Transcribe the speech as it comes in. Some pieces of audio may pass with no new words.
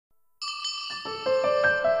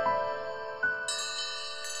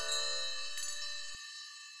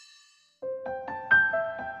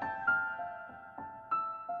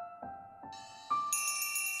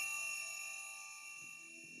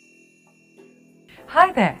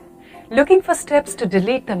Hi there! Looking for steps to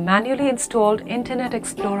delete the manually installed Internet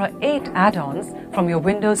Explorer 8 add-ons from your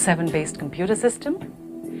Windows 7 based computer system?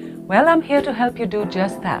 Well, I'm here to help you do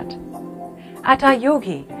just that. At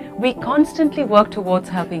iYogi, we constantly work towards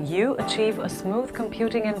helping you achieve a smooth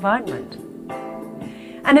computing environment.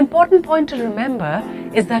 An important point to remember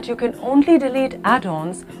is that you can only delete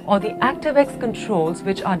add-ons or the ActiveX controls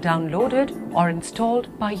which are downloaded or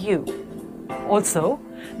installed by you. Also,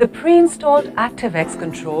 the pre-installed ActiveX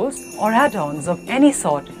controls or add-ons of any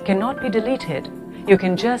sort cannot be deleted. You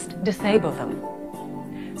can just disable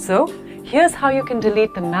them. So, here's how you can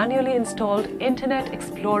delete the manually installed Internet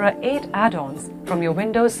Explorer 8 add-ons from your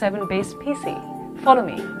Windows 7 based PC. Follow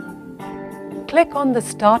me. Click on the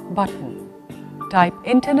Start button. Type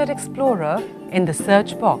Internet Explorer in the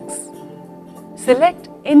search box. Select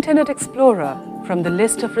Internet Explorer from the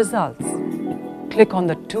list of results. Click on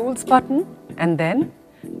the Tools button and then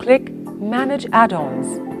click Manage Add-ons.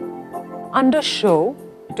 Under Show,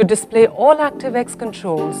 to display all ActiveX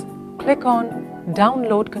controls, click on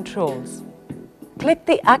Download Controls. Click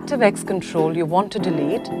the ActiveX control you want to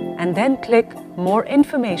delete and then click More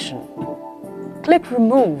Information. Click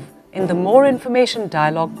Remove in the More Information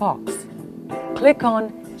dialog box. Click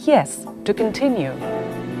on Yes to continue.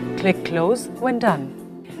 Click Close when done.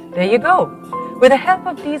 There you go! With the help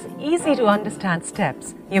of these easy-to-understand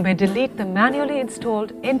steps, you may delete the manually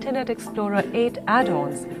installed Internet Explorer 8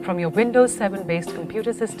 add-ons from your Windows 7 based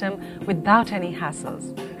computer system without any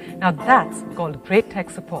hassles. Now that's called great tech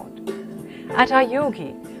support. At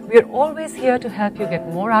iYogi, we are always here to help you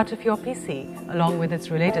get more out of your PC along with its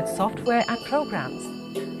related software and programs.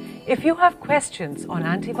 If you have questions on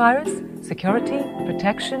antivirus, security,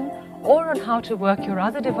 protection, or on how to work your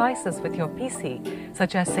other devices with your PC,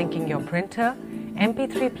 such as syncing your printer,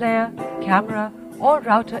 MP3 player, camera, or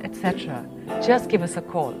router, etc., just give us a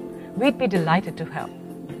call. We'd be delighted to help.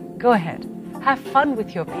 Go ahead, have fun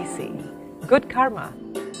with your PC. Good karma!